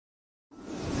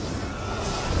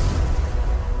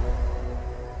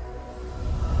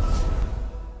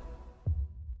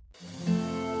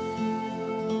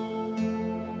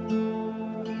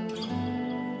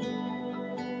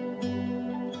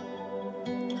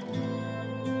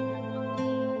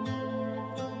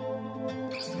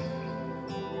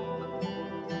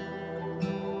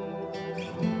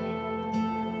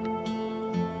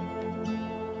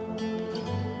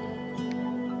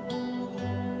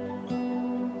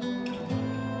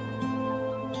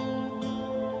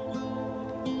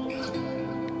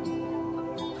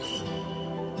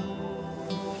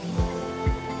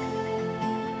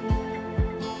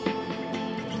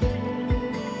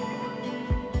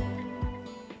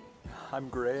I'm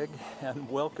Greg and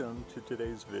welcome to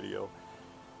today's video.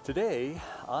 Today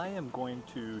I am going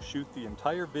to shoot the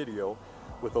entire video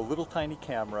with a little tiny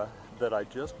camera that I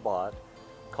just bought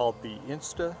called the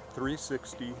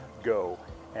Insta360 GO,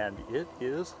 and it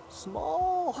is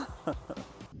small.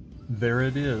 There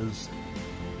it is.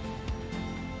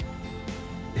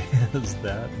 Is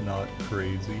that not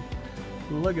crazy?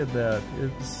 Look at that,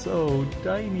 it's so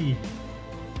tiny.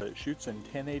 It shoots in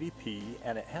 1080p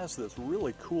and it has this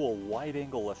really cool wide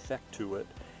angle effect to it,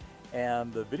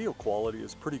 and the video quality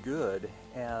is pretty good,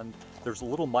 and there's a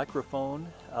little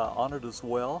microphone on it as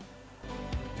well.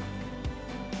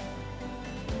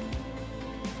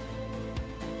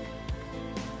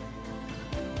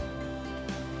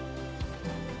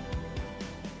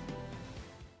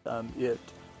 It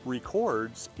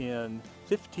records in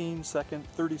 15-second,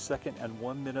 30-second, and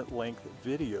 1-minute length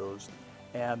videos,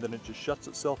 and then it just shuts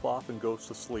itself off and goes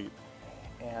to sleep.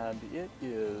 And it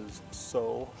is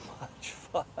so much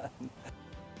fun.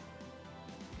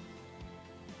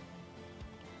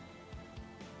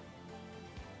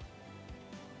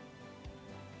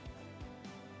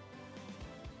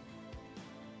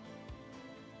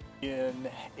 In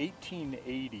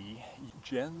 1880,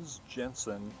 Jens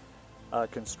Jensen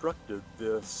constructed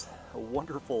this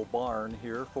wonderful barn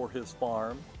here for his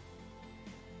farm.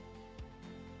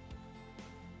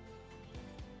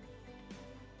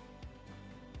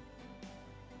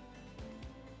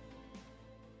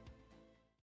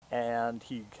 And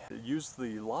he used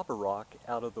the lava rock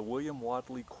out of the William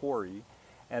Wadley quarry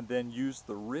and then used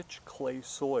the rich clay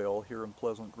soil here in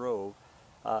Pleasant Grove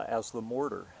as the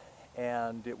mortar.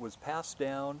 And it was passed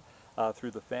down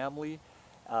through the family.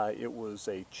 It was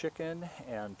a chicken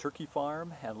and turkey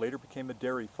farm and later became a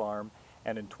dairy farm.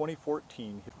 And in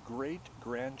 2014, his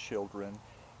great-grandchildren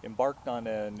embarked on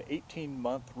an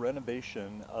 18-month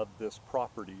renovation of this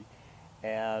property.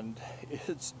 And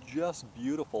it's just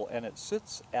beautiful, and it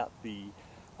sits at the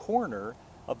corner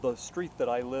of the street that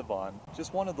I live on.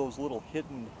 Just one of those little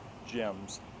hidden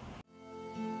gems.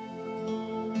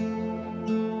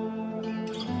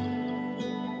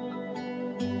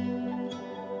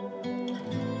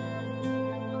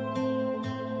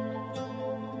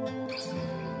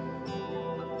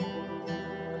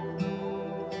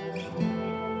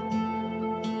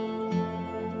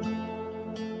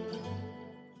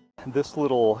 This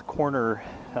little corner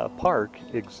park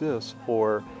exists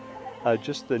for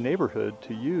just the neighborhood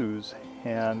to use,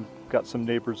 and got some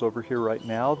neighbors over here right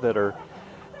now that are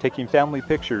taking family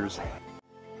pictures.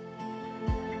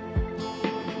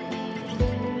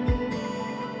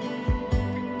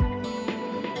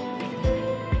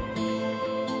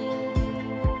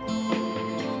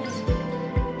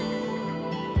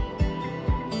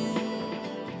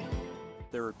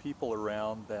 There are people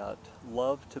around that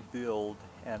love to build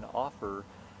and offer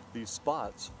these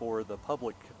spots for the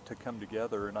public to come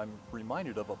together, and I'm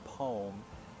reminded of a poem,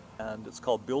 and it's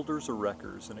called Builders or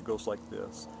Wreckers, and it goes like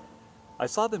this. I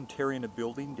saw them tearing a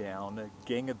building down, a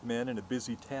gang of men in a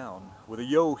busy town, with a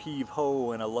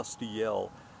yo-heave-ho and a lusty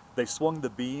yell. They swung the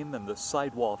beam and the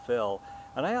sidewall fell,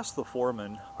 and I asked the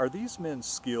foreman, are these men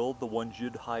skilled, the ones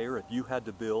you'd hire if you had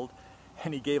to build?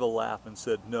 And he gave a laugh and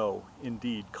said, no,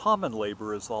 indeed, common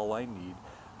labor is all I need,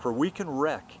 for we can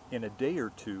wreck in a day or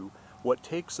two what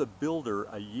takes a builder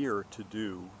a year to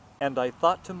do. And I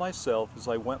thought to myself as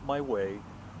I went my way,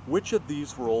 which of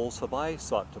these roles have I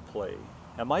sought to play?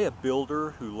 Am I a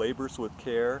builder who labors with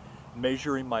care,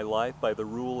 measuring my life by the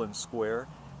rule and square,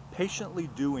 patiently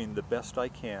doing the best I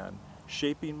can,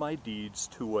 shaping my deeds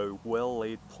to a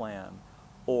well-laid plan?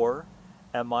 Or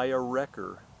am I a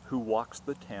wrecker who walks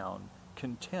the town,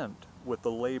 content with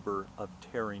the labor of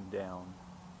tearing down?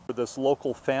 For this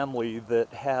local family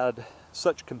that had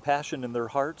such compassion in their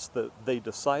hearts that they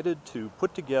decided to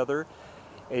put together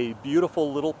a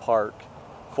beautiful little park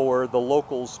for the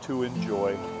locals to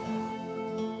enjoy.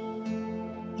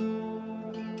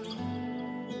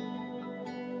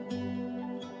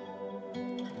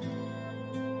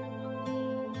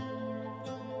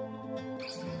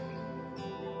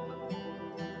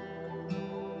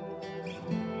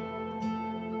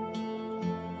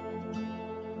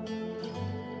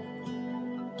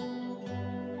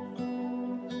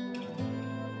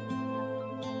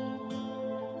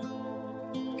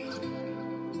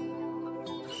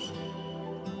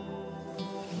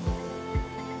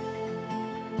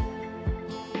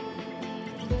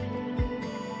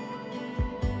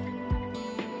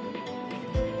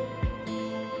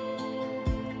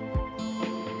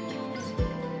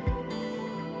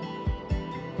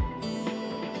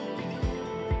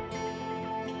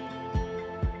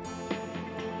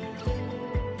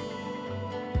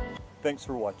 Thanks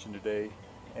for watching today,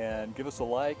 and give us a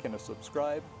like and a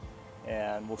subscribe,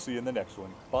 and we'll see you in the next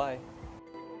one. Bye.